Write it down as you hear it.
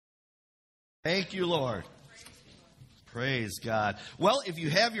Thank you, Lord. Praise God. Well, if you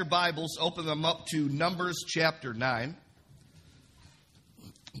have your Bibles, open them up to Numbers chapter 9.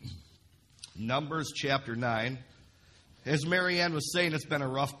 Numbers chapter 9. As Marianne was saying, it's been a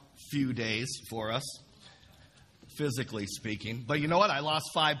rough few days for us, physically speaking. But you know what? I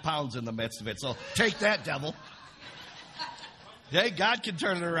lost 5 pounds in the midst of it, so take that, devil. Hey, God can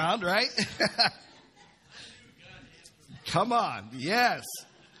turn it around, right? Come on. Yes.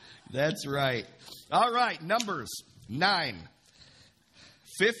 That's right. All right, Numbers 9,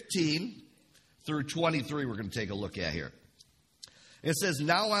 15 through 23 we're going to take a look at here. It says,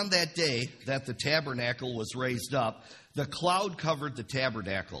 "Now on that day that the tabernacle was raised up, the cloud covered the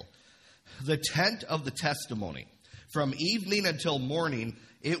tabernacle, the tent of the testimony. From evening until morning,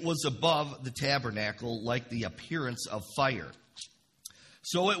 it was above the tabernacle like the appearance of fire.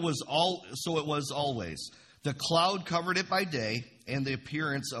 So it was always. The cloud covered it by day, and the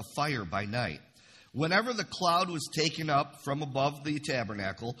appearance of fire by night. Whenever the cloud was taken up from above the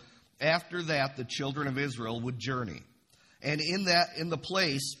tabernacle, after that the children of Israel would journey. And in the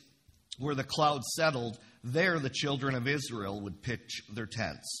place where the cloud settled, there the children of Israel would pitch their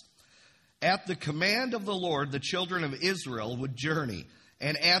tents. At the command of the Lord, the children of Israel would journey,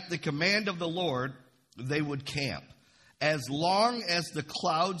 and at the command of the Lord, they would camp. As long as the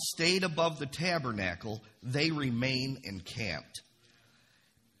cloud stayed above the tabernacle, they remain encamped.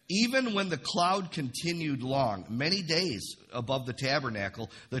 Even when the cloud continued long, many days above the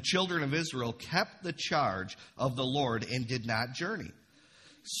tabernacle, the children of Israel kept the charge of the Lord and did not journey.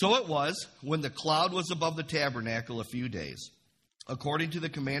 So it was when the cloud was above the tabernacle a few days. According to the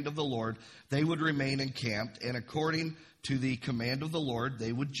command of the Lord, they would remain encamped, and according to the command of the Lord,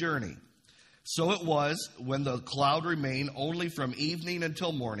 they would journey. So it was when the cloud remained only from evening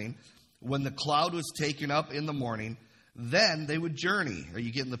until morning. When the cloud was taken up in the morning, then they would journey." Are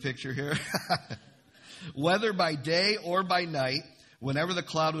you getting the picture here? "Whether by day or by night, whenever the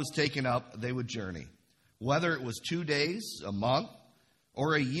cloud was taken up, they would journey. Whether it was 2 days, a month,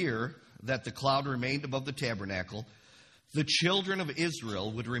 or a year that the cloud remained above the tabernacle, the children of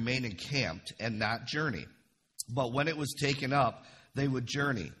Israel would remain encamped and not journey. But when it was taken up, they would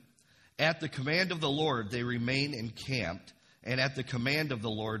journey. At the command of the Lord, they remained encamped, and at the command of the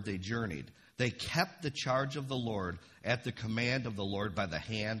Lord, they journeyed. They kept the charge of the Lord at the command of the Lord by the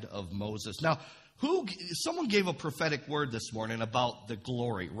hand of Moses." Now, someone gave a prophetic word this morning about the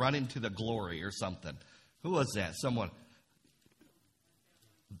glory, run into the glory or something. Who was that? Someone.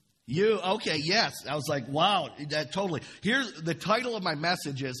 You? Okay, yes. I was like, wow, that totally. Here's the title of my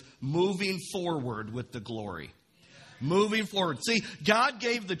message is Moving Forward with the Glory. Moving forward. See, God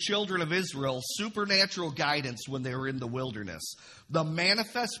gave the children of Israel supernatural guidance when they were in the wilderness. The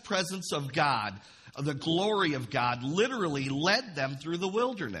manifest presence of God, the glory of God, literally led them through the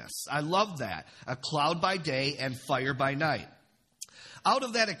wilderness. I love that. A cloud by day and fire by night. Out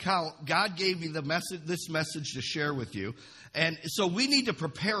of that account, God gave me this message to share with you. And so we need to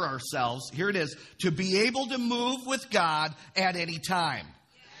prepare ourselves, here it is, to be able to move with God at any time.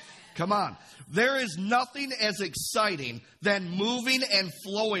 Come on. There is nothing as exciting than moving and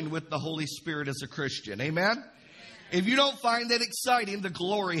flowing with the Holy Spirit as a Christian. Amen? If you don't find that exciting, the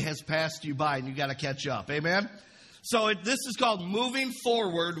glory has passed you by and you got to catch up. Amen? So this is called moving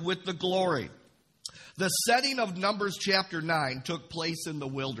forward with the glory. The setting of Numbers chapter 9 took place in the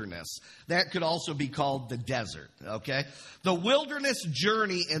wilderness. That could also be called the desert. Okay? The wilderness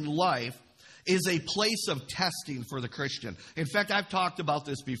journey in life is a place of testing for the Christian. In fact, I've talked about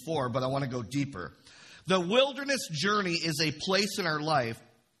this before, but I want to go deeper. The wilderness journey is a place in our life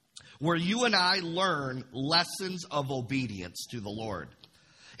where you and I learn lessons of obedience to the Lord.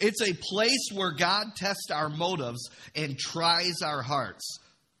 It's a place where God tests our motives and tries our hearts.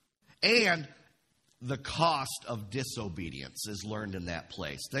 And the cost of disobedience is learned in that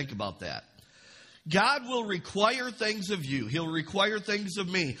place. Think about that. God will require things of you. He'll require things of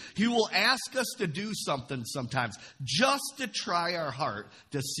me. He will ask us to do something sometimes just to try our heart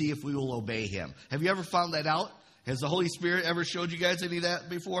to see if we will obey Him. Have you ever found that out? Has the Holy Spirit ever showed you guys any of that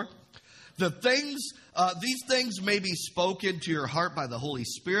before? These things may be spoken to your heart by the Holy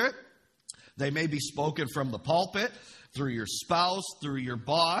Spirit. They may be spoken from the pulpit, through your spouse, through your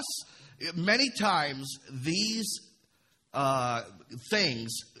boss. Many times these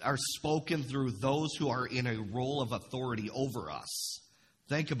things are spoken through those who are in a role of authority over us.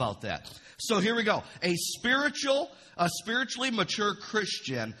 Think about that. So here we go. A spiritually mature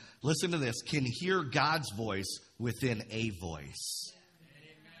Christian, listen to this, can hear God's voice within a voice.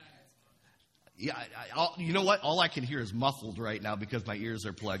 Yeah, you know what? All I can hear is muffled right now because my ears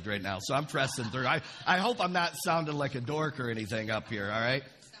are plugged right now. So I'm pressing through. I hope I'm not sounding like a dork or anything up here, all right?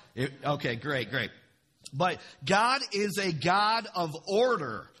 Okay, great. But God is a God of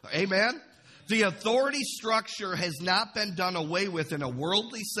order. Amen? The authority structure has not been done away with in a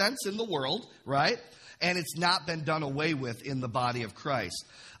worldly sense in the world, right? And it's not been done away with in the body of Christ.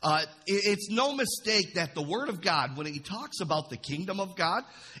 It's no mistake that the Word of God, when he talks about the kingdom of God,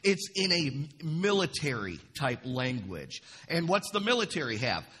 it's in a military type language. And what's the military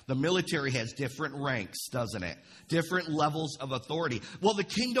have? The military has different ranks, doesn't it? Different levels of authority. Well, the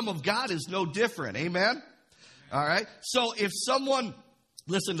kingdom of God is no different. Amen? All right? So if someone...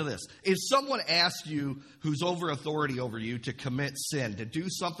 Listen to this. If someone asks you who's over authority over you to commit sin, to do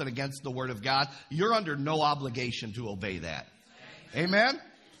something against the Word of God, you're under no obligation to obey that. Amen?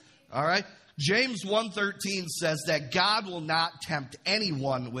 All right? James 1:13 says that God will not tempt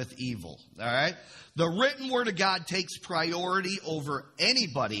anyone with evil. All right? The written Word of God takes priority over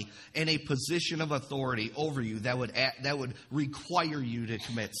anybody in a position of authority over you that would require you to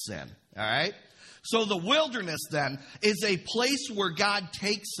commit sin. All right? So the wilderness, then, is a place where God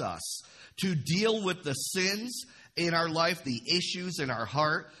takes us to deal with the sins in our life, the issues in our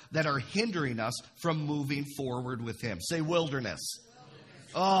heart that are hindering us from moving forward with Him. Say wilderness.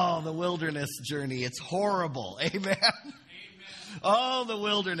 Oh, the wilderness journey. It's horrible. Amen? Oh, the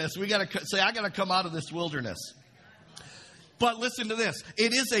wilderness. We got to say, I got to come out of this wilderness. But listen to this.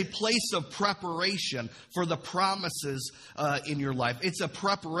 It is a place of preparation for the promises in your life. It's a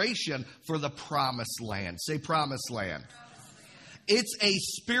preparation for the promised land. Say promised land. It's a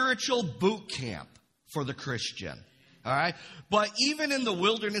spiritual boot camp for the Christian. All right? But even in the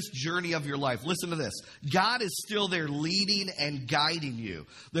wilderness journey of your life, listen to this. God is still there leading and guiding you.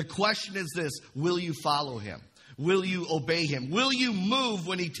 The question is this: will you follow Him? Will you obey Him? Will you move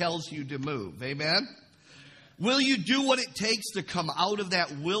when He tells you to move? Amen? Will you do what it takes to come out of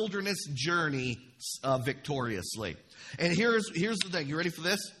that wilderness journey victoriously? And here's the thing. You ready for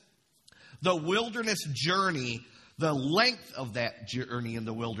this? The wilderness journey, the length of that journey in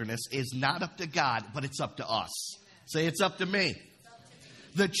the wilderness is not up to God, but it's up to us. Say, it's up to me.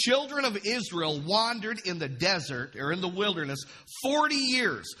 The children of Israel wandered in the desert or in the wilderness 40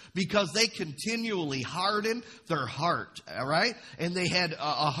 years because they continually hardened their heart, all right? And they had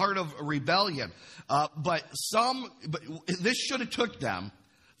a heart of rebellion. But this should have took them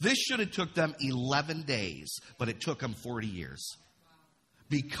 11 days, but it took them 40 years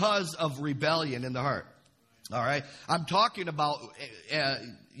because of rebellion in the heart. All right? I'm talking about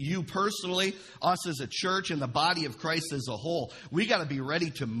you personally, us as a church, and the body of Christ as a whole. We got to be ready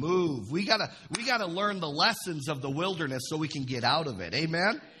to move. We got to learn the lessons of the wilderness so we can get out of it.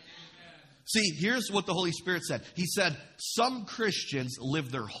 Amen? See, here's what the Holy Spirit said. He said, some Christians live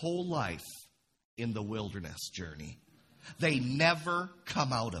their whole life in the wilderness journey. They never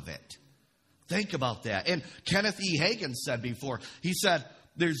come out of it. Think about that. And Kenneth E. Hagin said before, he said,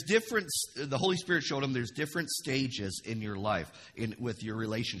 the Holy Spirit showed him there's different stages in your life with your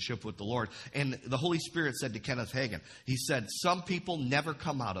relationship with the Lord. And the Holy Spirit said to Kenneth Hagin, he said, some people never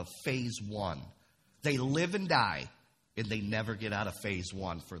come out of phase 1. They live and die, and they never get out of phase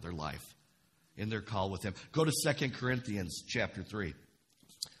 1 for their life in their call with Him. Go to 2 Corinthians chapter 3.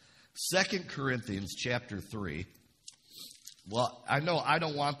 2 Corinthians chapter 3. Well, I know I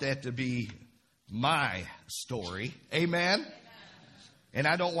don't want that to be my story. Amen? And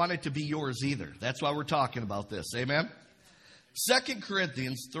I don't want it to be yours either. That's why we're talking about this. Amen? 2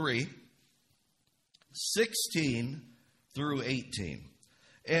 Corinthians 3, 16 through 18.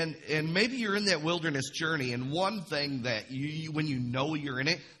 And maybe you're in that wilderness journey, and one thing that when you know you're in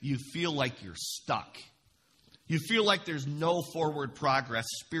it, you feel like you're stuck. You feel like there's no forward progress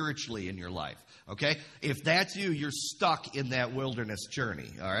spiritually in your life. Okay? If that's you, you're stuck in that wilderness journey.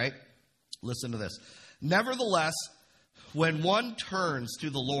 All right? Listen to this. Nevertheless, when one turns to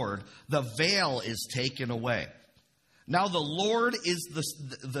the Lord, the veil is taken away. Now the Lord is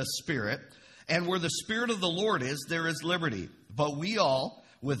the Spirit, and where the Spirit of the Lord is, there is liberty. But we all,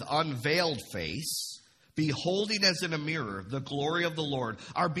 with unveiled face, beholding as in a mirror the glory of the Lord,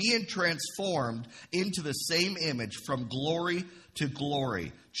 are being transformed into the same image from glory to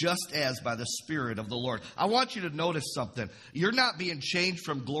glory, just as by the Spirit of the Lord. I want you to notice something. You're not being changed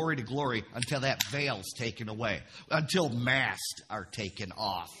from glory to glory until that veil's taken away, until masks are taken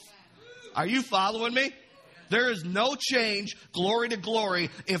off. Are you following me? There is no change, glory to glory,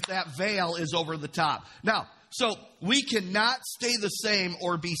 if that veil is over the top. Now, so we cannot stay the same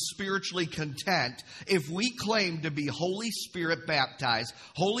or be spiritually content if we claim to be Holy Spirit baptized,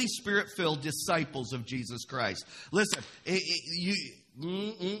 Holy Spirit filled disciples of Jesus Christ. Listen,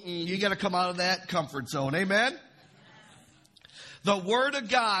 you got to come out of that comfort zone. Amen? The Word of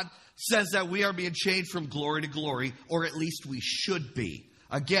God says that we are being changed from glory to glory, or at least we should be.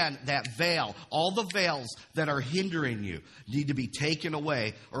 Again, that veil, all the veils that are hindering you need to be taken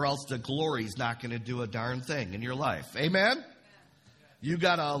away, or else the glory is not going to do a darn thing in your life. Amen? You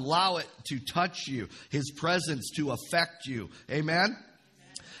got to allow it to touch you, His presence to affect you. Amen?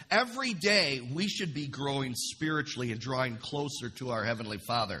 Every day we should be growing spiritually and drawing closer to our Heavenly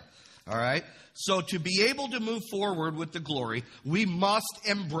Father. All right? So to be able to move forward with the glory, we must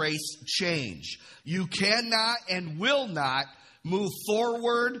embrace change. You cannot and will not move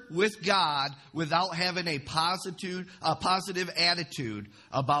forward with God without having a positive attitude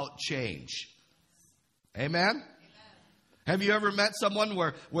about change. Amen? Have you ever met someone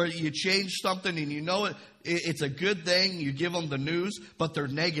where you change something and you know it's a good thing, you give them the news, but they're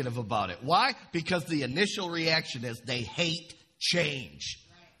negative about it? Why? Because the initial reaction is they hate change.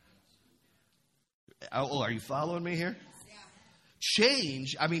 Oh, are you following me here?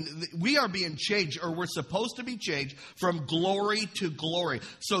 Change, I mean, we are being changed, or we're supposed to be changed from glory to glory.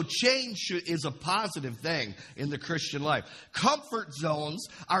 So change is a positive thing in the Christian life. Comfort zones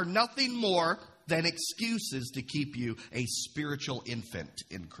are nothing more than excuses to keep you a spiritual infant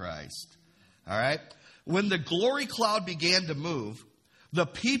in Christ. All right? When the glory cloud began to move, the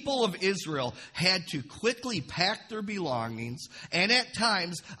people of Israel had to quickly pack their belongings, and at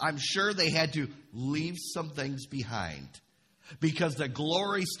times, I'm sure they had to leave some things behind, because the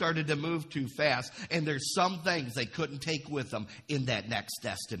glory started to move too fast, and there's some things they couldn't take with them in that next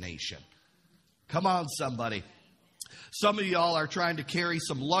destination. Come on, somebody. Some of y'all are trying to carry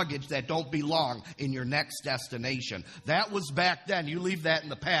some luggage that don't belong in your next destination. That was back then. You leave that in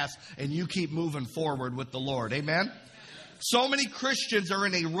the past, and you keep moving forward with the Lord. Amen? So many Christians are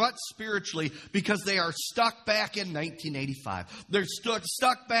in a rut spiritually because they are stuck back in 1985. They're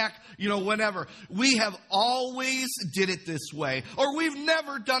stuck back, whenever. We have always did it this way, or we've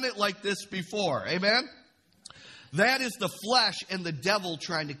never done it like this before. Amen? That is the flesh and the devil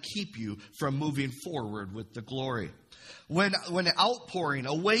trying to keep you from moving forward with the glory. When outpouring,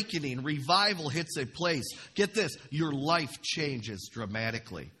 awakening, revival hits a place, get this, your life changes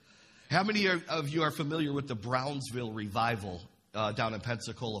dramatically. How many of you are familiar with the Brownsville revival down in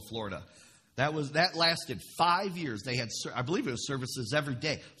Pensacola, Florida? That lasted 5 years. They had, I believe it was services every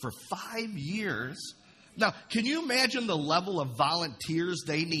day for 5 years. Now, can you imagine the level of volunteers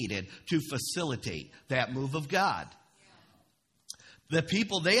they needed to facilitate that move of God? The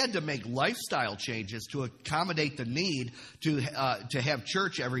people, they had to make lifestyle changes to accommodate the need to have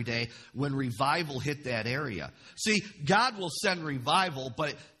church every day when revival hit that area. See, God will send revival,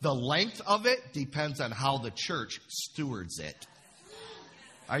 but the length of it depends on how the church stewards it.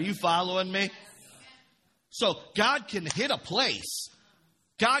 Are you following me? So God can hit a place.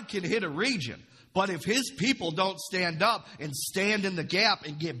 God can hit a region. But if His people don't stand up and stand in the gap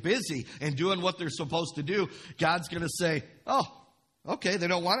and get busy and doing what they're supposed to do, God's going to say, oh, okay, they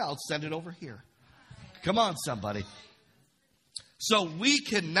don't want it. I'll send it over here. Come on, somebody. So we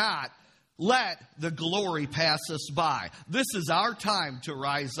cannot let the glory pass us by. This is our time to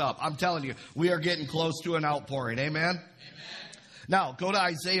rise up. I'm telling you, we are getting close to an outpouring. Amen? Amen. Now, go to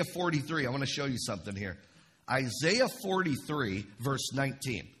Isaiah 43. I want to show you something here. Isaiah 43, verse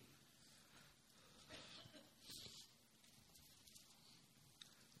 19.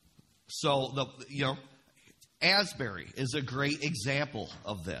 So, Asbury is a great example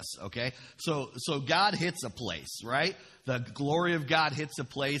of this, okay? So God hits a place, right? The glory of God hits a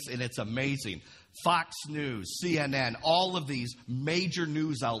place, and it's amazing. Fox News, CNN, all of these major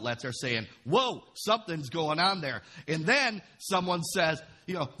news outlets are saying, whoa, something's going on there. And then someone says,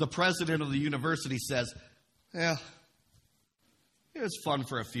 the president of the university says, yeah, it was fun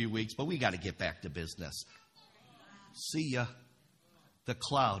for a few weeks, but we got to get back to business. See ya. The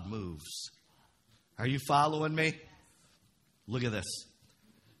cloud moves. Are you following me? Look at this.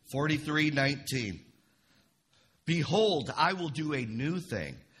 43:19. Behold, I will do a new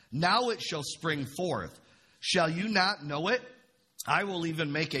thing. Now it shall spring forth. Shall you not know it? I will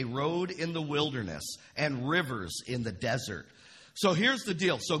even make a road in the wilderness and rivers in the desert. So here's the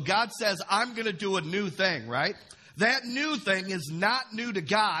deal. So God says, I'm going to do a new thing, right? That new thing is not new to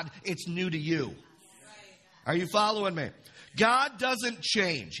God. It's new to you. Are you following me? God doesn't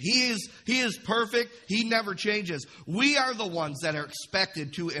change. He is perfect. He never changes. We are the ones that are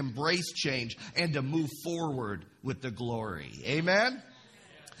expected to embrace change and to move forward with the glory. Amen?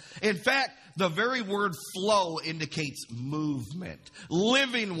 In fact, the very word flow indicates movement.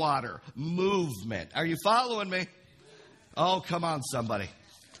 Living water, movement. Are you following me? Oh, come on, somebody.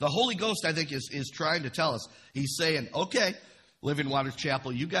 The Holy Ghost, I think, is trying to tell us. He's saying, okay, Living Waters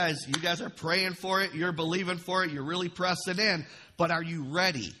Chapel, you guys are praying for it. You're believing for it. You're really pressing in. But are you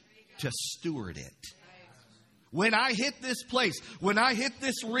ready to steward it? When I hit this place, when I hit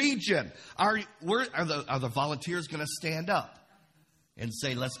this region, are the volunteers going to stand up and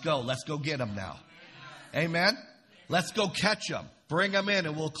say, let's go get them now? Amen? Let's go catch them. Bring them in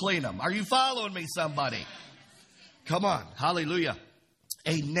and we'll clean them. Are you following me, somebody? Come on. Hallelujah.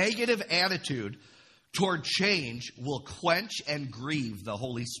 A negative attitude toward change will quench and grieve the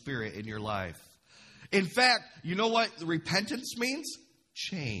Holy Spirit in your life. In fact, you know what repentance means?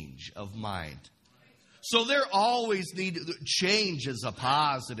 Change of mind. So there always change is a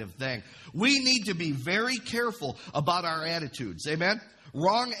positive thing. We need to be very careful about our attitudes. Amen?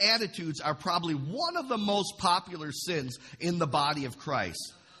 Wrong attitudes are probably one of the most popular sins in the body of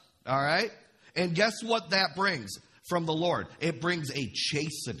Christ. All right? And guess what that brings from the Lord? It brings a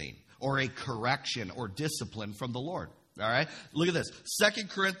chastening or a correction or discipline from the Lord. All right? Look at this. 2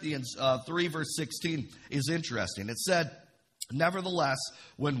 Corinthians 3 verse 16 is interesting. It said, nevertheless,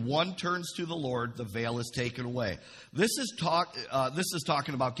 when one turns to the Lord, the veil is taken away. This is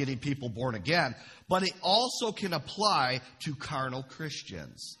talking about getting people born again, but it also can apply to carnal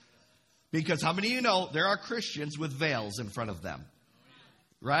Christians. Because how many of you know there are Christians with veils in front of them?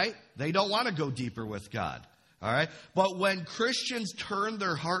 Right? They don't want to go deeper with God. All right? But when Christians turn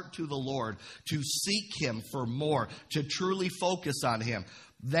their heart to the Lord, to seek Him for more, to truly focus on Him,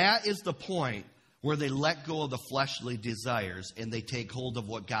 that is the point where they let go of the fleshly desires and they take hold of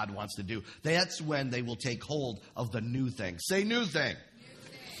what God wants to do. That's when they will take hold of the new thing. Say new thing.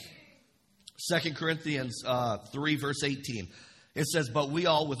 2 Corinthians 3 verse 18. It says, but we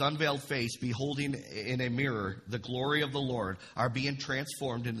all with unveiled face, beholding in a mirror the glory of the Lord, are being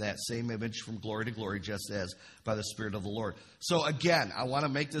transformed into that same image from glory to glory, just as by the Spirit of the Lord. So again, I want to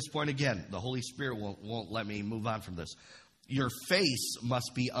make this point again. The Holy Spirit won't let me move on from this. Your face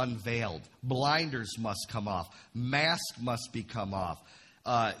must be unveiled. Blinders must come off. Mask must be come off.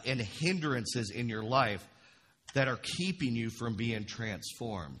 And hindrances in your life that are keeping you from being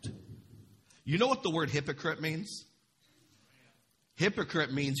transformed. You know what the word hypocrite means?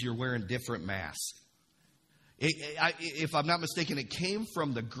 Hypocrite means you're wearing different masks. If I'm not mistaken, it came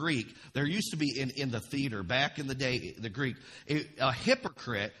from the Greek. There used to be in the theater, back in the day, the Greek, a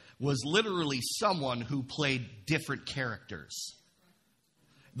hypocrite was literally someone who played different characters.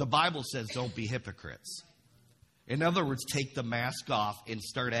 The Bible says don't be hypocrites. In other words, take the mask off and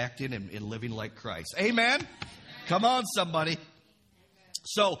start acting and living like Christ. Amen? Come on, somebody.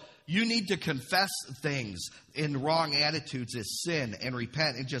 So you need to confess things in wrong attitudes as sin and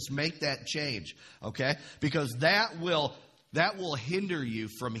repent and just make that change, okay? Because that will hinder you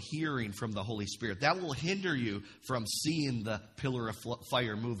from hearing from the Holy Spirit. That will hinder you from seeing the pillar of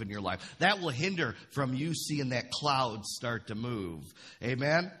fire move in your life. That will hinder from you seeing that cloud start to move.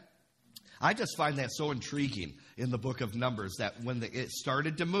 Amen? I just find that so intriguing in the book of Numbers that when it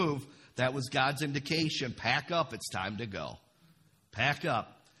started to move, that was God's indication. Pack up, it's time to go. Pack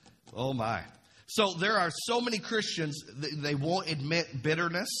up. Oh my. So there are so many Christians, they won't admit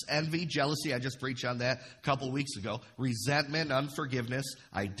bitterness, envy, jealousy. I just preached on that a couple of weeks ago. Resentment, unforgiveness,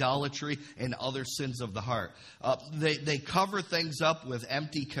 idolatry, and other sins of the heart. They cover things up with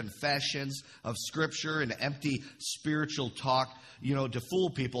empty confessions of Scripture and empty spiritual talk, to fool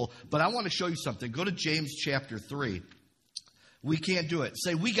people. But I want to show you something. Go to James chapter 3. We can't do it.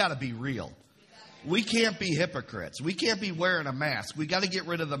 Say, we got to be real. We can't be hypocrites. We can't be wearing a mask. We got to get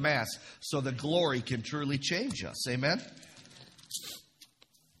rid of the mask so the glory can truly change us. Amen?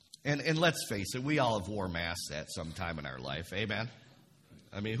 And let's face it, we all have worn masks at some time in our life. Amen?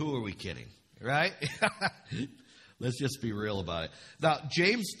 I mean, who are we kidding? Right? Let's just be real about it. Now,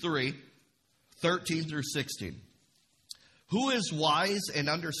 James 3, 13 through 16. Who is wise and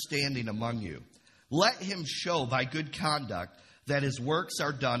understanding among you? Let him show by good conduct that his works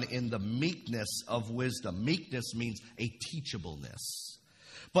are done in the meekness of wisdom. Meekness means a teachableness.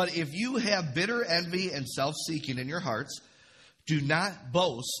 But if you have bitter envy and self-seeking in your hearts, do not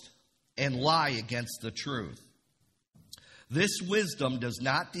boast and lie against the truth. This wisdom does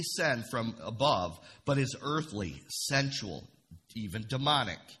not descend from above, but is earthly, sensual, even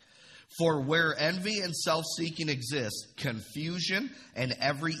demonic. For where envy and self-seeking exist, confusion and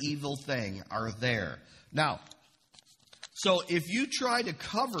every evil thing are there. Now, so if you try to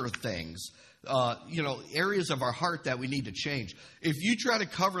cover things, areas of our heart that we need to change, if you try to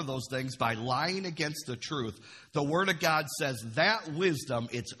cover those things by lying against the truth, the Word of God says that wisdom,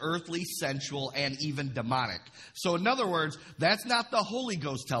 it's earthly, sensual, and even demonic. So in other words, that's not the Holy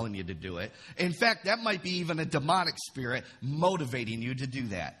Ghost telling you to do it. In fact, that might be even a demonic spirit motivating you to do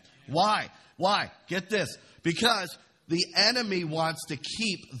that. Why? Get this. Because the enemy wants to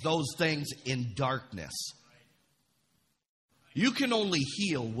keep those things in darkness. You can only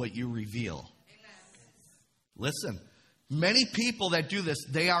heal what you reveal. Listen, many people that do this,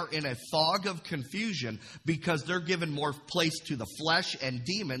 they are in a fog of confusion because they're given more place to the flesh and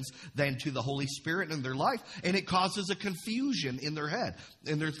demons than to the Holy Spirit in their life. And it causes a confusion in their head,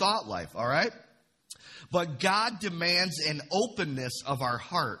 in their thought life, all right? But God demands an openness of our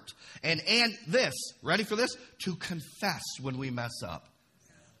heart. And this, ready for this? To confess when we mess up.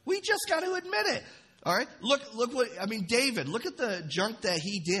 We just got to admit it. All right? Look what, David, look at the junk that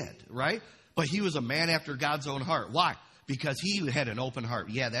he did, right? But he was a man after God's own heart. Why? Because he had an open heart.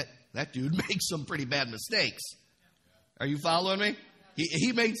 Yeah, that dude makes some pretty bad mistakes. Are you following me?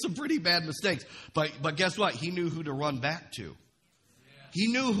 He made some pretty bad mistakes. But guess what? He knew who to run back to. He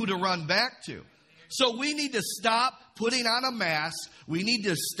knew who to run back to. So we need to stop putting on a mask. We need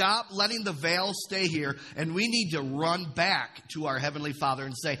to stop letting the veil stay here. And we need to run back to our Heavenly Father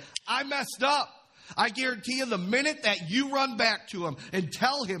and say, I messed up. I guarantee you the minute that you run back to Him and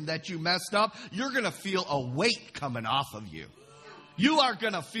tell Him that you messed up, you're going to feel a weight coming off of you. You are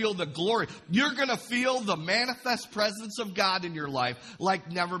going to feel the glory. You're going to feel the manifest presence of God in your life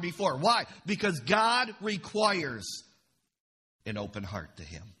like never before. Why? Because God requires an open heart to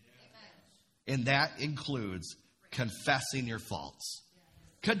Him. And that includes confessing your faults.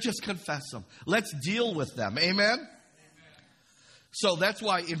 Just confess them. Let's deal with them. Amen? So that's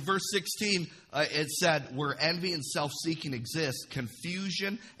why in verse 16 it said, where envy and self-seeking exist,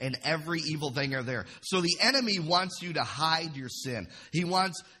 confusion and every evil thing are there. So the enemy wants you to hide your sin. He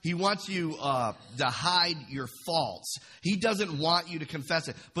wants you to hide your faults. He doesn't want you to confess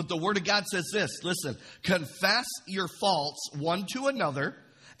it. But the Word of God says this, listen, confess your faults one to another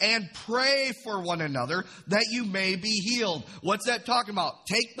and pray for one another that you may be healed. What's that talking about?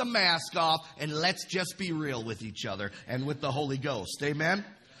 Take the mask off and let's just be real with each other and with the Holy Ghost. Amen?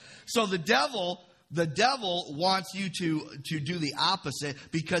 So the devil wants you to do the opposite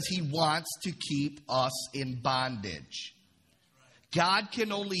because he wants to keep us in bondage. God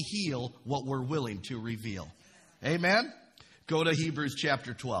can only heal what we're willing to reveal. Amen? Go to Hebrews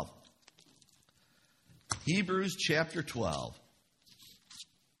chapter 12. Hebrews chapter 12.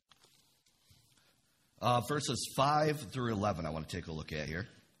 Verses 5 through 11 I want to take a look at here.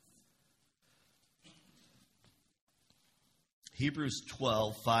 Hebrews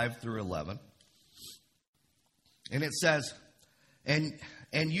 12, 5 through 11. And it says, And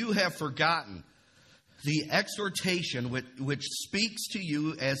you have forgotten the exhortation which speaks to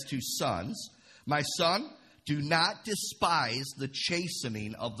you as to sons. My son, do not despise the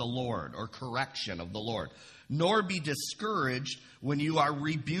chastening of the Lord, or correction of the Lord, nor be discouraged when you are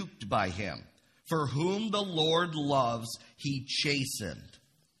rebuked by him. For whom the Lord loves, he chastened,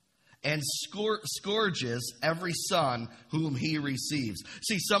 and scourges every son whom he receives.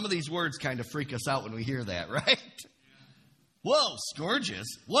 See, some of these words kind of freak us out when we hear that, right? Whoa,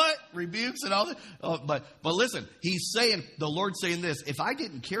 scourges? What? Rebukes and all that? Oh, but listen, he's saying, the Lord's saying this, if I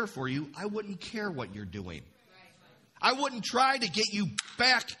didn't care for you, I wouldn't care what you're doing. I wouldn't try to get you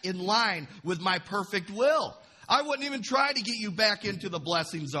back in line with my perfect will. I wouldn't even try to get you back into the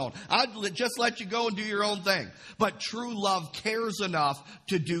blessing zone. I'd just let you go and do your own thing. But true love cares enough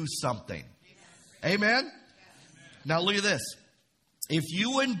to do something. Amen? Now look at this. If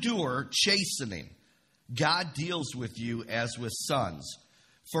you endure chastening, God deals with you as with sons.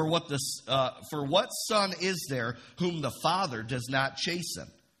 For what son is there whom the Father does not chasten?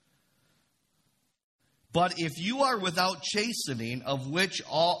 But if you are without chastening, of which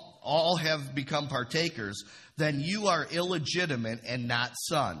all have become partakers, then you are illegitimate and not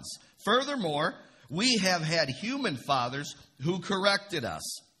sons. Furthermore, we have had human fathers who corrected us,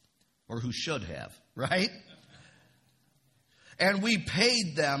 or who should have, right? And we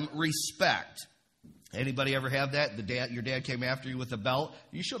paid them respect. Anybody ever have that? Your dad came after you with a belt.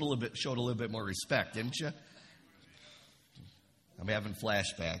 You showed a little bit more respect, didn't you? I'm having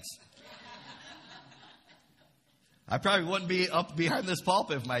flashbacks. I probably wouldn't be up behind this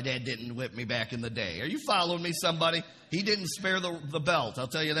pulpit if my dad didn't whip me back in the day. Are you following me, somebody? He didn't spare the belt. I'll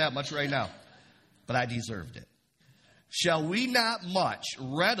tell you that much right now. But I deserved it. Shall we not much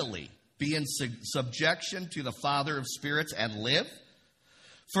readily be in subjection to the Father of spirits and live?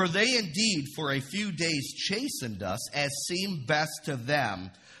 For they indeed for a few days chastened us as seemed best to them,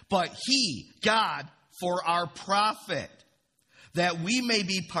 but he, God, for our profit, that we may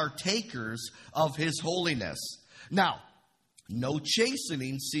be partakers of his holiness. Now, no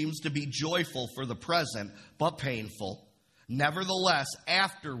chastening seems to be joyful for the present, but painful. Nevertheless,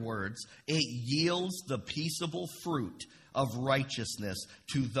 afterwards, it yields the peaceable fruit of righteousness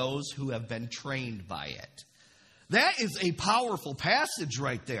to those who have been trained by it. That is a powerful passage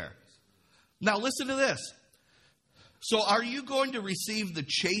right there. Now, listen to this. So are you going to receive the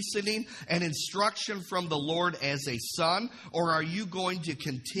chastening and instruction from the Lord as a son, or are you going to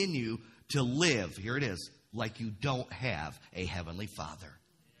continue to live, here it is, like you don't have a heavenly Father?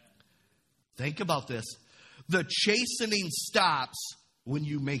 Think about this. The chastening stops when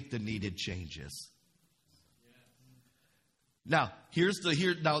you make the needed changes. Now,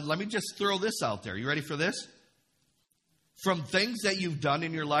 now let me just throw this out there. You ready for this? From things that you've done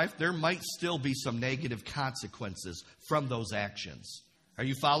in your life, there might still be some negative consequences from those actions. Are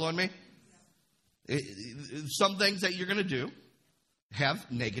you following me? Some things that you're going to do have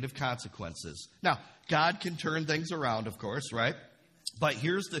negative consequences. Now, God can turn things around, of course, right? But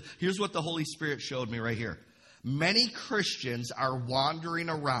here's what the Holy Spirit showed me right here. Many Christians are wandering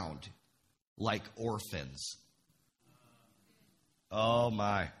around like orphans. Oh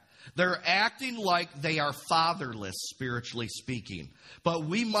my. They're acting like they are fatherless, spiritually speaking. But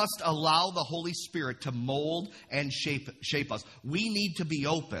we must allow the Holy Spirit to mold and shape us. We need to be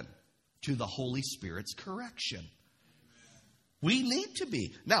open to the Holy Spirit's correction. We need to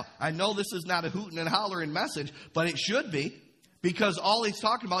be. Now, I know this is not a hooting and hollering message, but it should be. Because all he's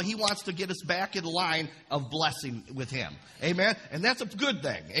talking about, he wants to get us back in line of blessing with him. Amen? And that's a good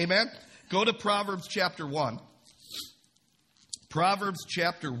thing. Amen? Go to Proverbs chapter 1. Proverbs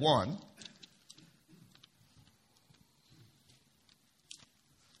chapter 1.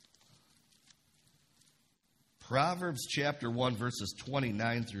 Proverbs chapter 1, verses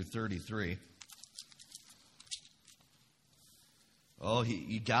 29 through 33. Oh,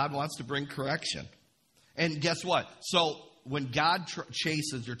 God wants to bring correction. And guess what? So when God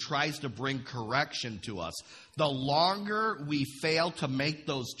chases or tries to bring correction to us, the longer we fail to make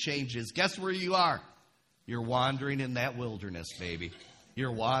those changes, guess where you are? You're wandering in that wilderness, baby.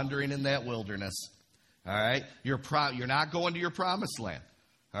 You're wandering in that wilderness. All right? You're not going to your promised land.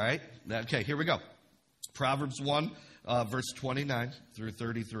 All right? Okay, here we go. Proverbs 1, verse 29 through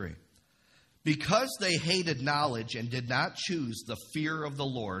 33. Because they hated knowledge and did not choose the fear of the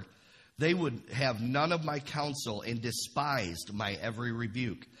Lord, they would have none of my counsel and despised my every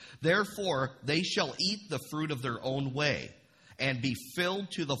rebuke. Therefore, they shall eat the fruit of their own way and be filled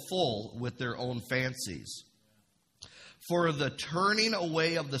to the full with their own fancies. For the turning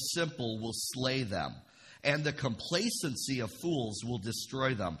away of the simple will slay them, and the complacency of fools will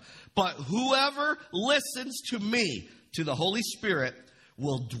destroy them. But whoever listens to me, to the Holy Spirit,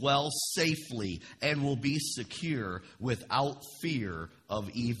 will dwell safely and will be secure without fear of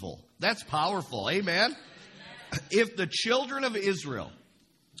evil. That's powerful. Amen? If the children of Israel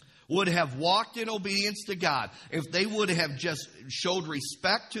would have walked in obedience to God, if they would have just showed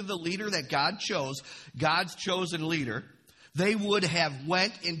respect to the leader that God chose, God's chosen leader, they would have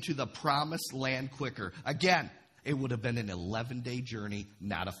went into the promised land quicker. Again, it would have been an 11-day journey,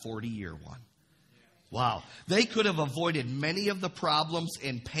 not a 40-year one. Wow. They could have avoided many of the problems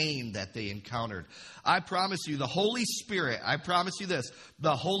and pain that they encountered. I promise you, the Holy Spirit, I promise you this,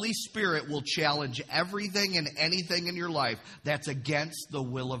 the Holy Spirit will challenge everything and anything in your life that's against the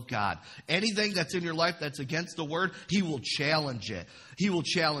will of God. Anything that's in your life that's against the Word, He will challenge it. He will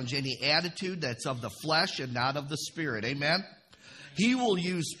challenge any attitude that's of the flesh and not of the Spirit. Amen? He will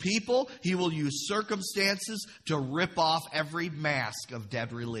use people, He will use circumstances to rip off every mask of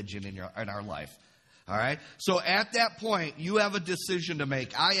dead religion in our life. All right? So at that point, you have a decision to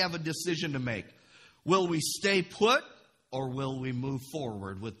make. I have a decision to make. Will we stay put or will we move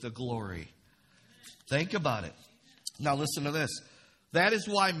forward with the glory? Think about it. Now listen to this. That is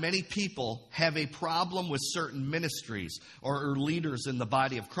why many people have a problem with certain ministries or leaders in the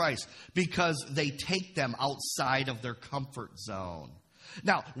body of Christ, because they take them outside of their comfort zone.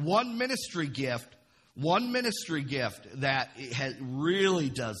 Now, one ministry gift that really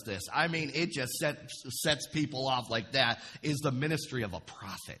does this, I mean, it just sets people off like that, is the ministry of a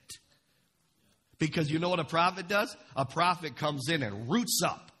prophet. Because you know what a prophet does? A prophet comes in and roots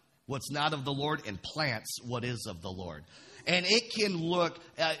up what's not of the Lord and plants what is of the Lord. And it can look,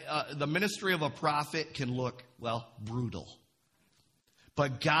 the ministry of a prophet can look, well, brutal.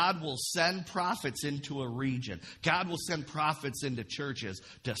 But God will send prophets into a region. God will send prophets into churches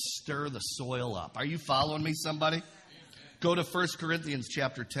to stir the soil up. Are you following me, somebody? Go to 1 Corinthians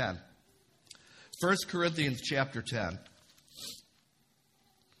chapter 10. 1 Corinthians chapter 10.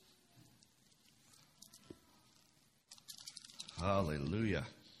 Hallelujah.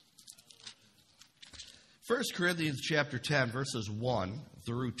 1 Corinthians chapter 10, verses 1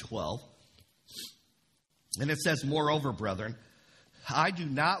 through 12. And it says, "Moreover, brethren, I do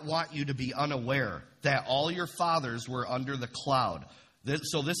not want you to be unaware that all your fathers were under the cloud."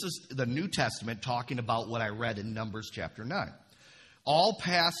 So this is the New Testament talking about what I read in Numbers chapter 9. All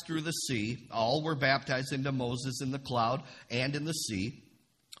passed through the sea. All were baptized into Moses in the cloud and in the sea.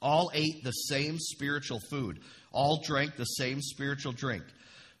 All ate the same spiritual food. All drank the same spiritual drink.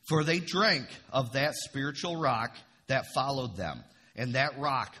 For they drank of that spiritual rock that followed them, and that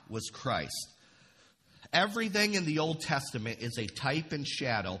rock was Christ. Everything in the Old Testament is a type and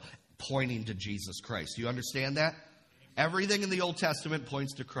shadow pointing to Jesus Christ. Do you understand that? Everything in the Old Testament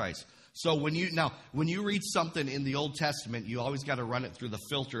points to Christ. So when you read something in the Old Testament, you always got to run it through the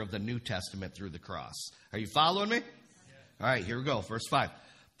filter of the New Testament through the cross. Are you following me? All right, here we go. Verse 5.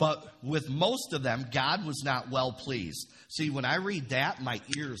 But with most of them, God was not well pleased. See, when I read that, my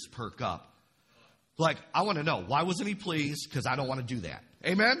ears perk up. Like, I want to know, why wasn't he pleased? Because I don't want to do that.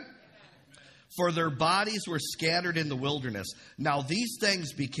 Amen? For their bodies were scattered in the wilderness. Now these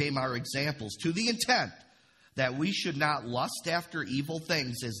things became our examples, to the intent that we should not lust after evil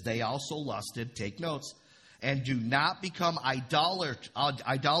things as they also lusted. Take notes. And do not become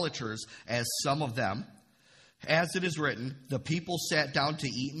idolaters as some of them. As it is written, the people sat down to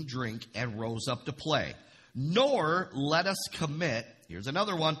eat and drink and rose up to play. Nor let us commit, here's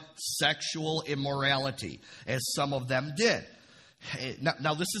another one, sexual immorality, as some of them did.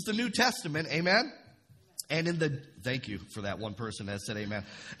 Now this is the New Testament, amen? And thank you for that one person that said amen.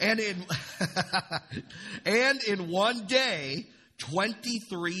 And in one day,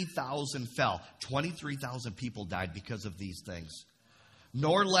 23,000 fell. 23,000 people died because of these things.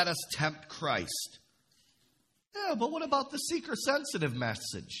 Nor let us tempt Christ. Yeah, but what about the seeker-sensitive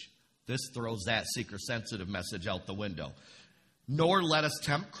message? This throws that seeker-sensitive message out the window. Nor let us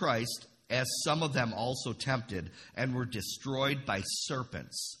tempt Christ, as some of them also tempted, and were destroyed by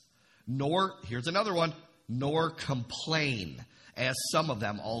serpents. Nor, here's another one, nor complain, as some of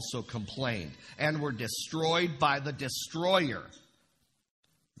them also complained, and were destroyed by the destroyer.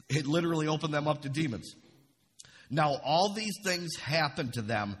 It literally opened them up to demons. Now, all these things happened to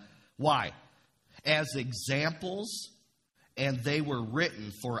them. Why? As examples, and they were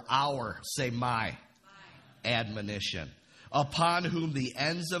written for our, say my, admonition, upon whom the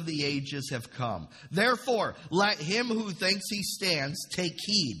ends of the ages have come. Therefore, let him who thinks he stands take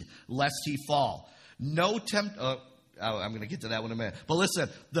heed, lest he fall. I'm going to get to that one in a minute. But listen,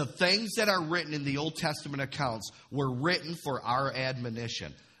 the things that are written in the Old Testament accounts were written for our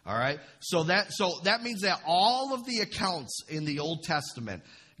admonition. All right? So that means that all of the accounts in the Old Testament,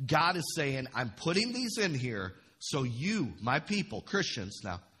 God is saying, I'm putting these in here so you, my people, Christians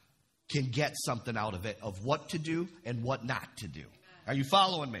now, can get something out of it, of what to do and what not to do. Are you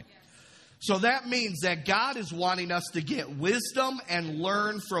following me? Yes. So that means that God is wanting us to get wisdom and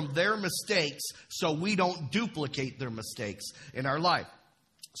learn from their mistakes so we don't duplicate their mistakes in our life.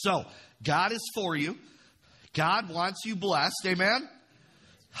 So God is for you. God wants you blessed. Amen?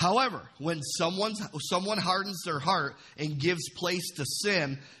 However, when someone hardens their heart and gives place to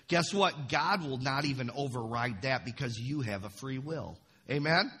sin, guess what? God will not even override that because you have a free will.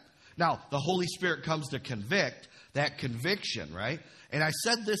 Amen? Now, the Holy Spirit comes to convict, that conviction, right? And I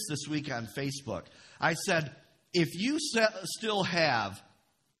said this week on Facebook. I said, if you still have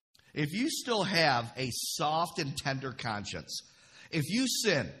a soft and tender conscience, if you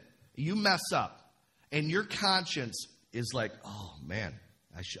sin, you mess up, and your conscience is like, oh man,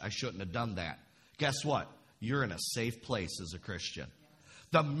 I shouldn't have done that. Guess what? You're in a safe place as a Christian.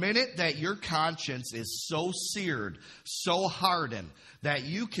 The minute that your conscience is so seared, so hardened, that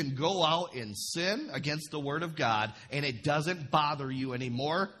you can go out and sin against the Word of God and it doesn't bother you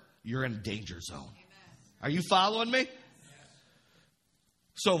anymore, you're in a danger zone. Amen. Are you following me? Yes.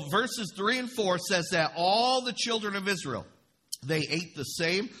 So verses 3 and 4 says that all the children of Israel, they ate the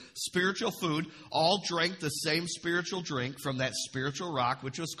same spiritual food, all drank the same spiritual drink from that spiritual rock,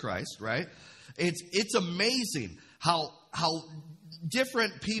 which was Christ, right? It's amazing how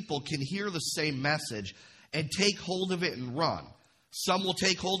different people can hear the same message and take hold of it and run. Some will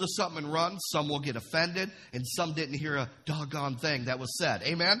take hold of something and run. Some will get offended. And some didn't hear a doggone thing that was said.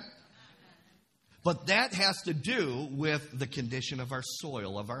 Amen? But that has to do with the condition of our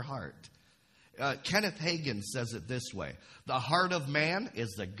soil, of our heart. Kenneth Hagin says it this way. The heart of man is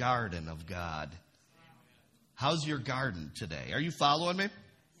the garden of God. How's your garden today? Are you following me?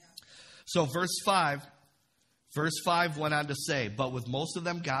 So verse 5 went on to say, but with most of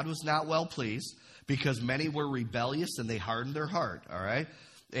them God was not well pleased, because many were rebellious and they hardened their heart. All right?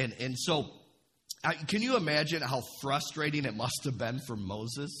 And so, can you imagine how frustrating it must have been for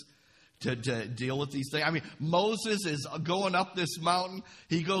Moses to deal with these things? I mean, Moses is going up this mountain.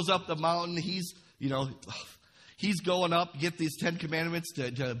 He goes up the mountain. He's going up, get these 10 commandments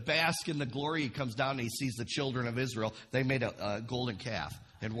to bask in the glory. He comes down and he sees the children of Israel. They made a golden calf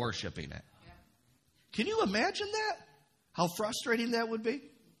and worshiping it. Can you imagine that? How frustrating that would be.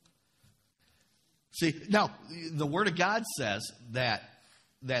 See, now, the Word of God says that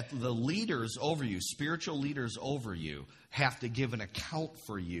the leaders over you, spiritual leaders over you, have to give an account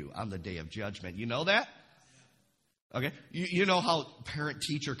for you on the day of judgment. You know that? Okay. You know how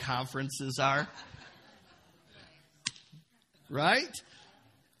parent-teacher conferences are? Right?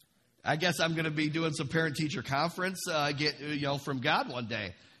 I guess I'm going to be doing some parent-teacher conference, from God one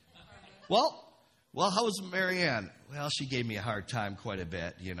day. Well, how's Marianne? Well, she gave me a hard time quite a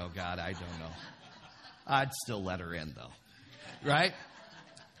bit. God, I don't know. I'd still let her in, though. Right?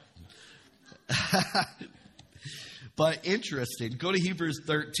 But interesting. Go to Hebrews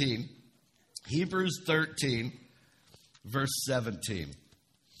 13. Hebrews 13, verse 17.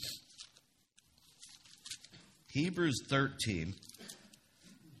 Hebrews 13,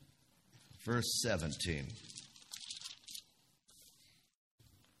 verse 17.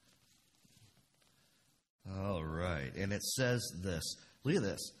 All right. And it says this. Look at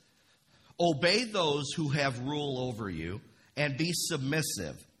this. Obey those who have rule over you, and be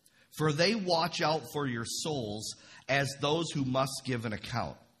submissive, for they watch out for your souls as those who must give an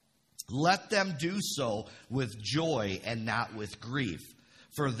account. Let them do so with joy and not with grief,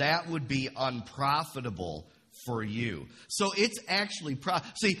 for that would be unprofitable for you. So it's actually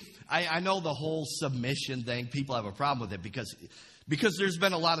I know the whole submission thing, people have a problem with it because there's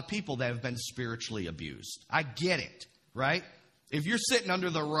been a lot of people that have been spiritually abused. I get it, right? If you're sitting under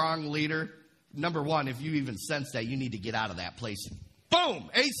the wrong leader, number one, if you even sense that, you need to get out of that place. Boom!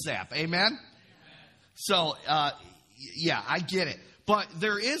 ASAP. Amen? So, I get it. But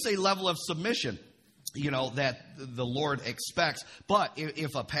there is a level of submission, that the Lord expects. But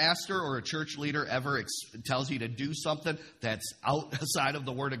if a pastor or a church leader ever tells you to do something that's outside of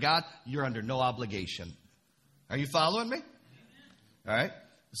the Word of God, you're under no obligation. Are you following me? All right?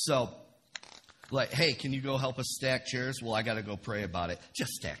 So, hey, can you go help us stack chairs? Well, I got to go pray about it.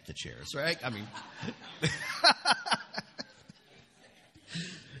 Just stack the chairs, right? I mean,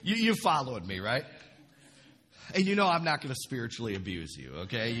 you following me, right? And I'm not going to spiritually abuse you,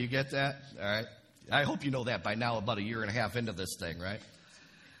 okay? You get that? All right? I hope you know that by now, about a year and a half into this thing, right?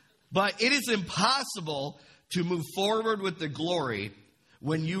 But it is impossible to move forward with the glory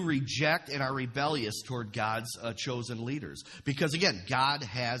when you reject and are rebellious toward God's chosen leaders. Because, again, God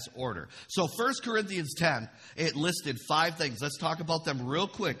has order. So 1 Corinthians 10, it listed 5 things. Let's talk about them real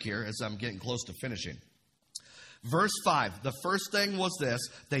quick here as I'm getting close to finishing. Verse 5, the first thing was this: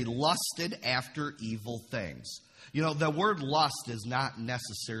 they lusted after evil things. The word lust is not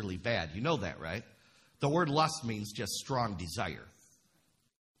necessarily bad. You know that, right? The word lust means just strong desire.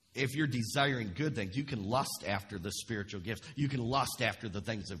 If you're desiring good things, you can lust after the spiritual gifts. You can lust after the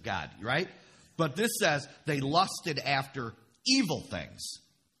things of God, right? But this says they lusted after evil things.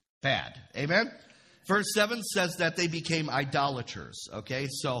 Bad. Amen? Verse 7 says that they became idolaters. Okay,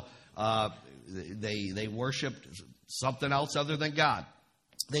 so they worshipped something else other than God.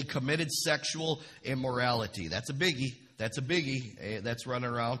 They committed sexual immorality. That's a biggie. That's running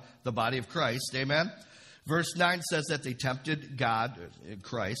around the body of Christ. Amen? Verse 9 says that they tempted God,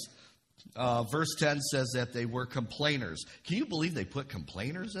 Christ. Verse 10 says that they were complainers. Can you believe they put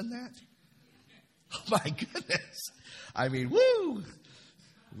complainers in that? Oh, my goodness. I mean, woo!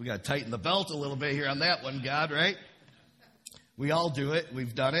 We got to tighten the belt a little bit here on that one, God, right? We all do it.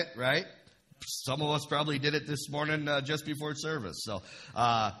 We've done it, right? Some of us probably did it this morning just before service. So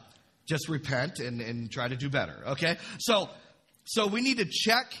just repent and try to do better, okay? So we need to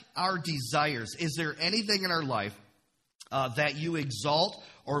check our desires. Is there anything in our life that you exalt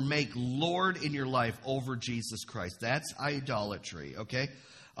or make Lord in your life over Jesus Christ? That's idolatry, okay?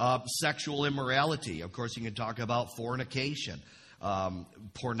 Sexual immorality. Of course, you can talk about fornication,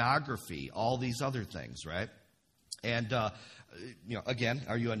 pornography, all these other things, right? And, again,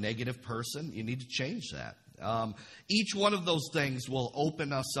 are you a negative person? You need to change that. Each one of those things will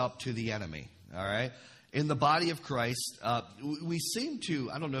open us up to the enemy, all right? In the body of Christ, we seem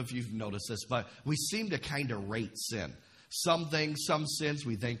to, I don't know if you've noticed this, but we seem to kind of rate sin. Some things, some sins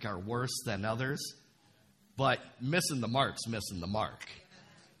we think are worse than others, but missing the mark's missing the mark,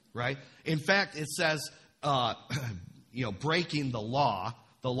 right? In fact, it says, breaking the law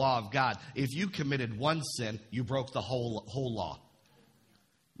of God. If you committed one sin, you broke the whole law.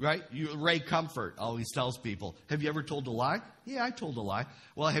 Right? Ray Comfort always tells people, have you ever told a lie? Yeah, I told a lie.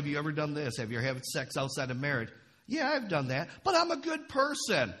 Well, have you ever done this? Have you ever had sex outside of marriage? Yeah, I've done that. But I'm a good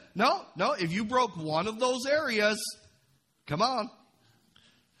person. No. If you broke one of those areas, come on.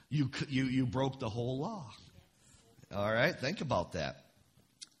 You broke the whole law. All right? Think about that.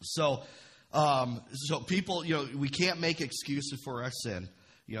 So people, we can't make excuses for our sin.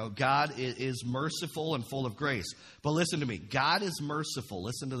 God is merciful and full of grace. But listen to me. God is merciful.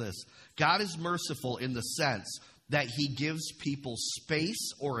 Listen to this. God is merciful in the sense that he gives people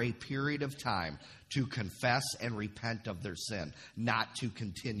space or a period of time to confess and repent of their sin, not to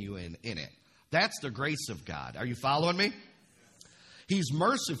continue in it. That's the grace of God. Are you following me? He's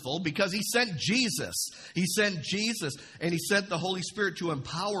merciful because he sent Jesus. He sent Jesus and he sent the Holy Spirit to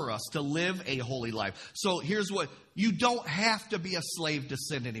empower us to live a holy life. So here's what, you don't have to be a slave to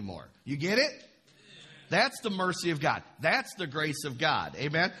sin anymore. You get it? That's the mercy of God. That's the grace of God.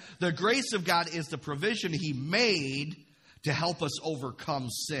 Amen? The grace of God is the provision he made to help us overcome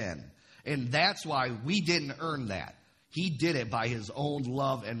sin. And that's why we didn't earn that. He did it by his own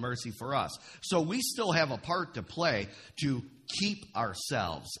love and mercy for us. So we still have a part to play to keep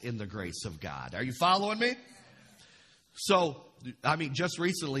ourselves in the grace of God. Are you following me? So, just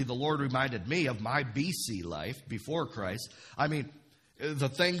recently the Lord reminded me of my BC life before Christ. The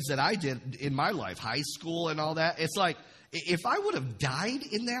things that I did in my life, high school and all that. It's like, if I would have died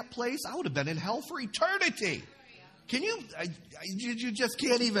in that place, I would have been in hell for eternity. Can you just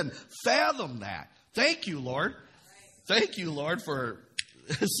can't even fathom that. Thank you, Lord. Thank you, Lord, for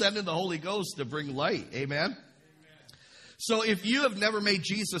sending the Holy Ghost to bring light. Amen. So if you have never made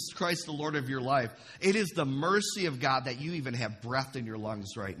Jesus Christ the Lord of your life, it is the mercy of God that you even have breath in your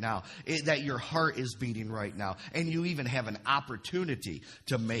lungs right now, that your heart is beating right now, and you even have an opportunity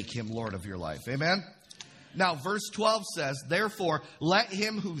to make him Lord of your life. Amen? Now, verse 12 says, therefore, let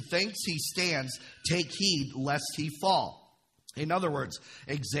him who thinks he stands take heed lest he fall. In other words,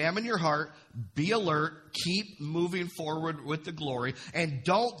 examine your heart, be alert, keep moving forward with the glory, and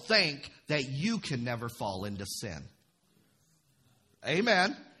don't think that you can never fall into sin.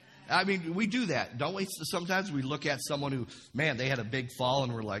 Amen. We do that, don't we? Sometimes we look at someone who, they had a big fall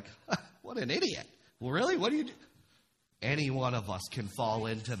and we're like, what an idiot. Well, really? What do you do? Any one of us can fall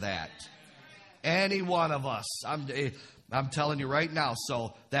into that. Any one of us. I'm telling you right now.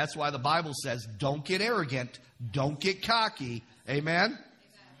 So that's why the Bible says, don't get arrogant. Don't get cocky. Amen.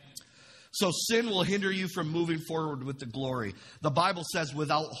 So sin will hinder you from moving forward with the glory. The Bible says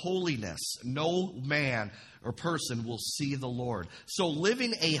without holiness, no man or person will see the Lord. So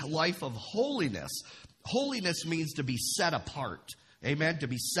living a life of holiness, holiness means to be set apart. Amen. To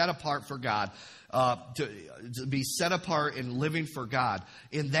be set apart for God, to be set apart in living for God.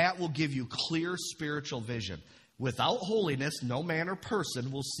 And that will give you clear spiritual vision. Without holiness, no man or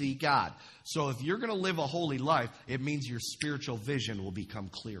person will see God. So if you're going to live a holy life, it means your spiritual vision will become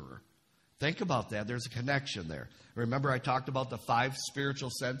clearer. Think about that. There's a connection there. Remember I talked about the 5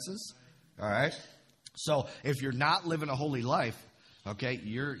 spiritual senses? All right. So if you're not living a holy life, okay,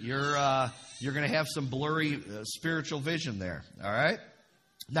 you're going to have some blurry spiritual vision there. All right.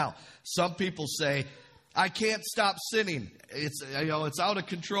 Now, some people say, I can't stop sinning. It's out of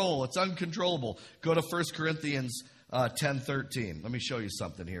control. It's uncontrollable. Go to 1 Corinthians 10:13. Let me show you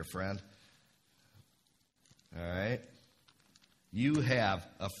something here, friend. All right. You have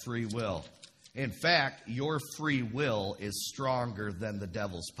a free will. In fact, your free will is stronger than the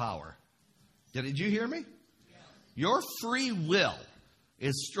devil's power. Did you hear me? Yeah. Your free will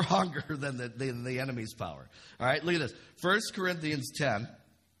is stronger than the enemy's power. All right, look at this. 1 Corinthians 10,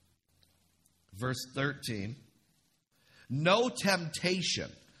 verse 13. No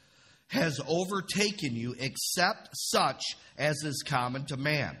temptation has overtaken you except such as is common to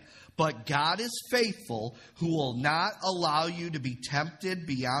man. But God is faithful, who will not allow you to be tempted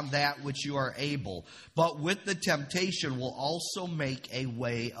beyond that which you are able, but with the temptation will also make a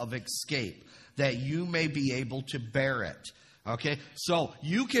way of escape, that you may be able to bear it. Okay, so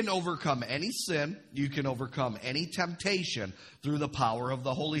you can overcome any sin, you can overcome any temptation through the power of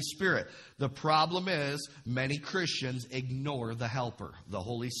the Holy Spirit. The problem is many Christians ignore the helper, the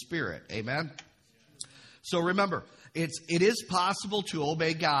Holy Spirit. Amen? So remember, it is possible to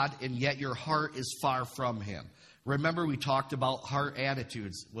obey God, and yet your heart is far from him. Remember, we talked about heart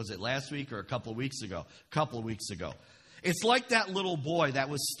attitudes. Was it last week or a couple of weeks ago? A couple of weeks ago. It's like that little boy that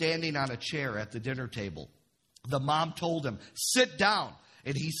was standing on a chair at the dinner table. The mom told him, sit down.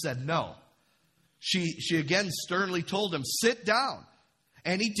 And he said no. She again sternly told him, sit down.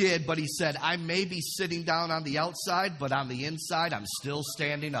 And he did, but he said, I may be sitting down on the outside, but on the inside, I'm still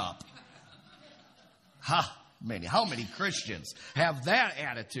standing up. How many Christians have that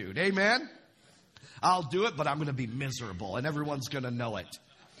attitude? Amen? I'll do it, but I'm going to be miserable, and everyone's going to know it.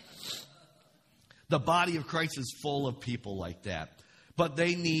 The body of Christ is full of people like that. But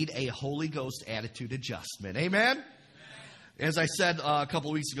they need a Holy Ghost attitude adjustment. Amen? Amen. As I said a couple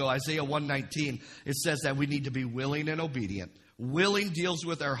of weeks ago, Isaiah 1:19, it says that we need to be willing and obedient. Willing deals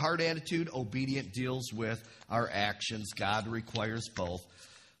with our heart attitude. Obedient deals with our actions. God requires both.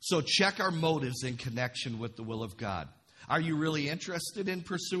 So check our motives in connection with the will of God. Are you really interested in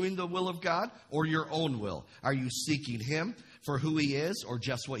pursuing the will of God or your own will? Are you seeking Him for who He is or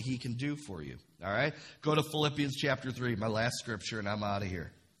just what He can do for you? All right? Go to Philippians chapter 3, my last scripture, and I'm out of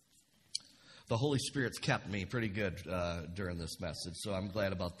here. The Holy Spirit's kept me pretty good during this message, so I'm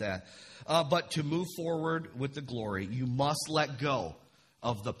glad about that. But to move forward with the glory, you must let go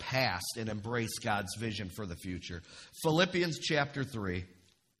of the past and embrace God's vision for the future. Philippians chapter 3.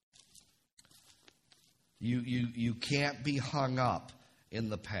 You can't be hung up in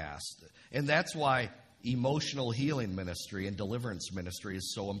the past. And that's why emotional healing ministry and deliverance ministry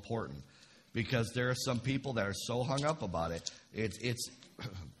is so important. Because there are some people that are so hung up about it.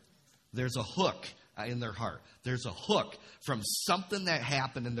 There's a hook in their heart. There's a hook from something that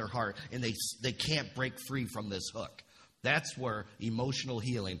happened in their heart, and they can't break free from this hook. That's where emotional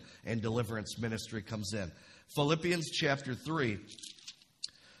healing and deliverance ministry comes in. Philippians chapter 3.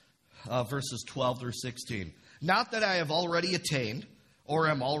 Verses 12 through 16. Not that I have already attained or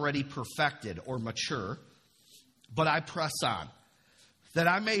am already perfected or mature, but I press on, that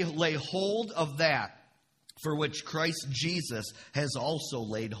I may lay hold of that for which Christ Jesus has also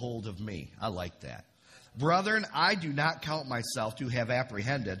laid hold of me. I like that. Brethren, I do not count myself to have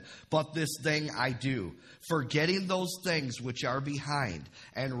apprehended, but this thing I do, forgetting those things which are behind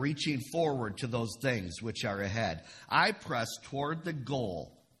and reaching forward to those things which are ahead. I press toward the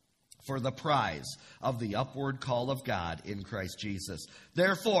goal for the prize of the upward call of God in Christ Jesus.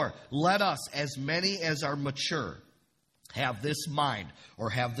 Therefore, let us, as many as are mature, have this mind or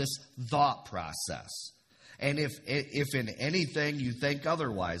have this thought process. And if in anything you think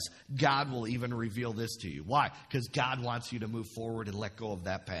otherwise, God will even reveal this to you. Why? Because God wants you to move forward and let go of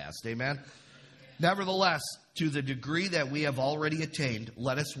that past. Amen? Nevertheless, to the degree that we have already attained,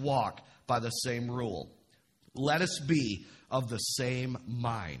 let us walk by the same rule. Let us be of the same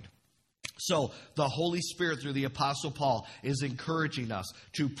mind. So the Holy Spirit through the Apostle Paul is encouraging us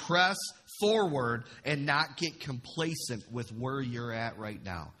to press forward and not get complacent with where you're at right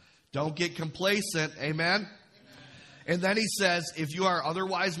now. Don't get complacent. Amen? And then he says, if you are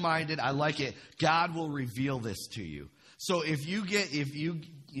otherwise minded, I like it, God will reveal this to you. So you're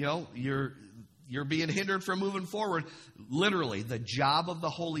being hindered from moving forward, literally the job of the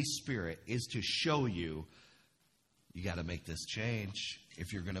Holy Spirit is to show you got to make this change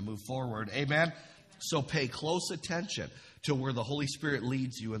if you're going to move forward. Amen? So pay close attention to where the Holy Spirit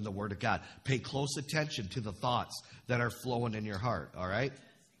leads you in the Word of God. Pay close attention to the thoughts that are flowing in your heart. All right?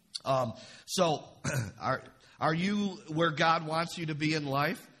 So are you where God wants you to be in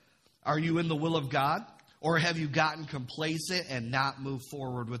life? Are you in the will of God? Or have you gotten complacent and not moved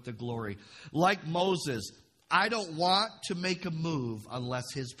forward with the glory? Like Moses, I don't want to make a move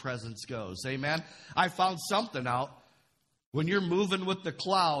unless His presence goes. Amen? I found something out. When you're moving with the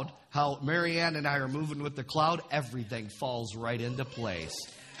cloud, how Marianne and I are moving with the cloud, everything falls right into place.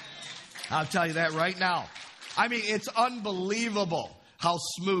 I'll tell you that right now. I mean, it's unbelievable how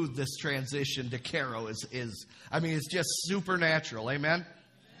smooth this transition to Caro is. I mean, it's just supernatural. Amen?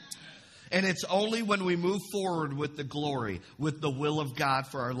 And it's only when we move forward with the glory, with the will of God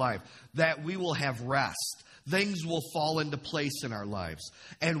for our life, that we will have rest. Things will fall into place in our lives,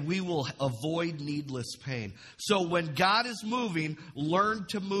 and we will avoid needless pain. So when God is moving, learn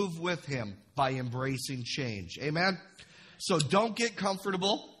to move with Him by embracing change. Amen? So don't get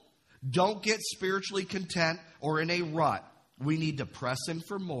comfortable. Don't get spiritually content or in a rut. We need to press in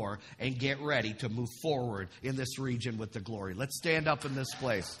for more and get ready to move forward in this region with the glory. Let's stand up in this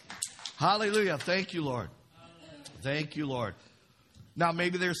place. Hallelujah. Thank you, Lord. Thank you, Lord. Now,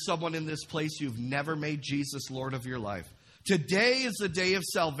 maybe there's someone in this place you've never made Jesus Lord of your life. Today is the day of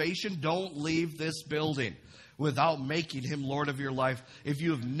salvation. Don't leave this building without making Him Lord of your life. If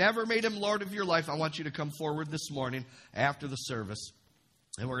you have never made Him Lord of your life, I want you to come forward this morning after the service,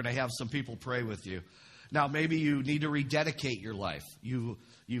 and we're going to have some people pray with you. Now, maybe you need to rededicate your life. You've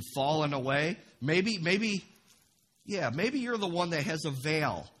fallen away. Maybe you're the one that has a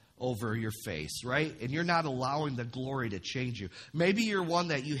veil over your face, right? And you're not allowing the glory to change you. Maybe you're one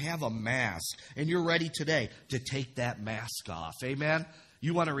that you have a mask and you're ready today to take that mask off. Amen?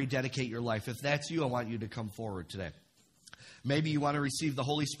 You want to rededicate your life. If that's you, I want you to come forward today. Maybe you want to receive the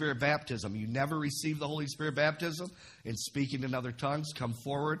Holy Spirit baptism. You never received the Holy Spirit baptism in speaking in other tongues. Come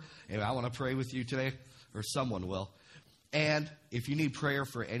forward, and I want to pray with you today, or someone will. And if you need prayer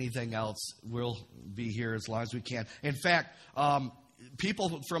for anything else, we'll be here as long as we can. In fact,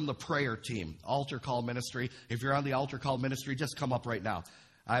 people from the prayer team, altar call ministry, if you're on the altar call ministry, just come up right now.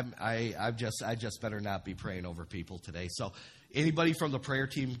 I just better not be praying over people today. So anybody from the prayer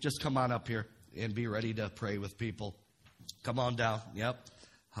team, just come on up here and be ready to pray with people. Come on down. Yep.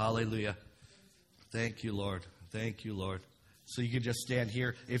 Hallelujah. Thank you, Lord. Thank you, Lord. So you can just stand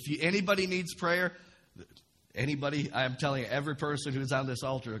here. If anybody needs prayer, anybody, I'm telling you, every person who's on this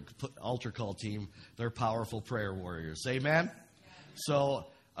altar call team, they're powerful prayer warriors. Amen? So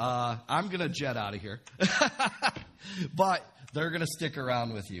I'm going to jet out of here. But they're going to stick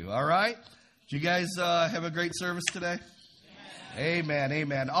around with you. All right? Do you guys have a great service today? Amen.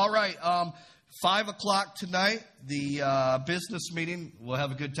 Amen. All right. 5 o'clock tonight, the business meeting. We'll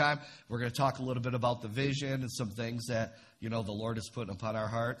have a good time. We're going to talk a little bit about the vision and some things that, the Lord has put upon our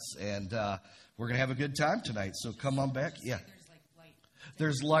hearts. And we're going to have a good time tonight. So come on back. Yeah.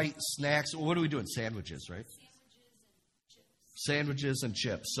 There's light snacks. What are we doing? Sandwiches, right? Sandwiches and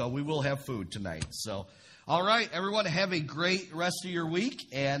chips. So we will have food tonight. So, all right, everyone, have a great rest of your week.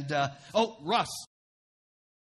 And, Russ.